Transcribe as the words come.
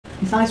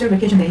Besides your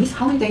vacation days,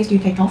 how many days do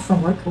you take off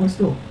from work or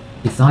school?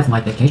 Besides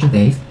my vacation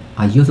days,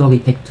 I usually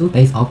take 2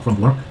 days off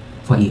from work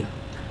for a year.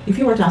 If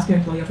you were to ask your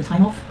employer for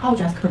time off, how would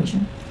you ask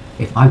permission?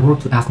 If I were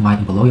to ask my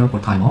employer for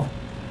time off,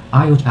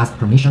 I would ask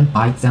permission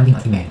by sending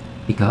an email,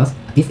 because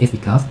it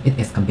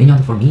is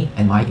convenient for me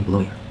and my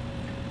employer.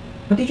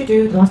 What did you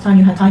do the last time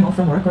you had time off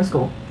from work or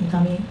school? Can you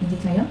tell me in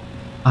detail?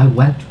 I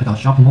went to a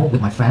shopping mall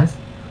with my friends.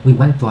 We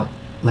went to a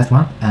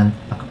restaurant and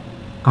a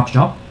coffee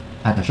shop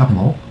at the shopping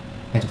mall.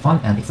 It was fun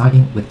and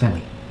exciting with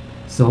family.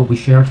 So we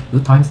shared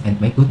good times and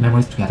made good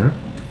memories together.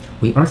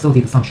 We also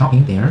did some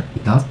shopping there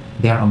because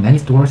there are many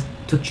stores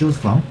to choose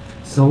from.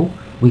 So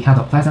we had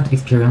a pleasant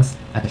experience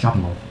at the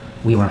shopping mall.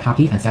 We were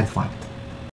happy and satisfied.